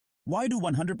Why do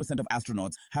 100% of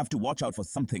astronauts have to watch out for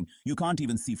something you can't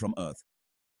even see from Earth?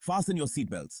 Fasten your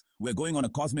seatbelts. We're going on a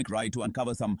cosmic ride to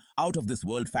uncover some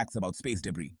out-of-this-world facts about space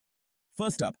debris.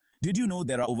 First up, did you know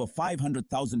there are over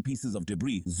 500,000 pieces of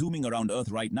debris zooming around Earth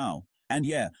right now? And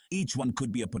yeah, each one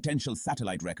could be a potential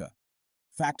satellite wrecker.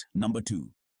 Fact number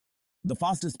 2. The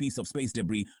fastest piece of space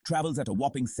debris travels at a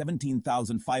whopping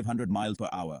 17,500 miles per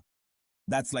hour.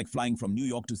 That's like flying from New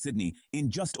York to Sydney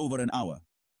in just over an hour.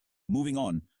 Moving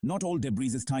on, not all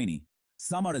debris is tiny.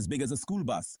 Some are as big as a school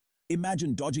bus.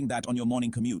 Imagine dodging that on your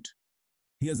morning commute.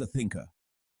 Here's a thinker.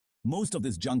 Most of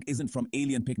this junk isn't from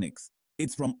alien picnics.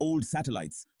 It's from old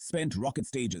satellites, spent rocket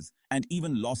stages, and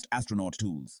even lost astronaut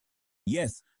tools.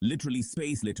 Yes, literally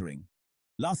space littering.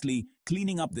 Lastly,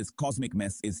 cleaning up this cosmic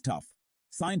mess is tough.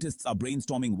 Scientists are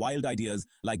brainstorming wild ideas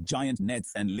like giant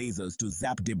nets and lasers to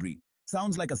zap debris.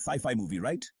 Sounds like a sci-fi movie,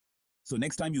 right? So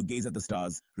next time you gaze at the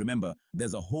stars, remember,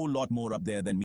 there's a whole lot more up there than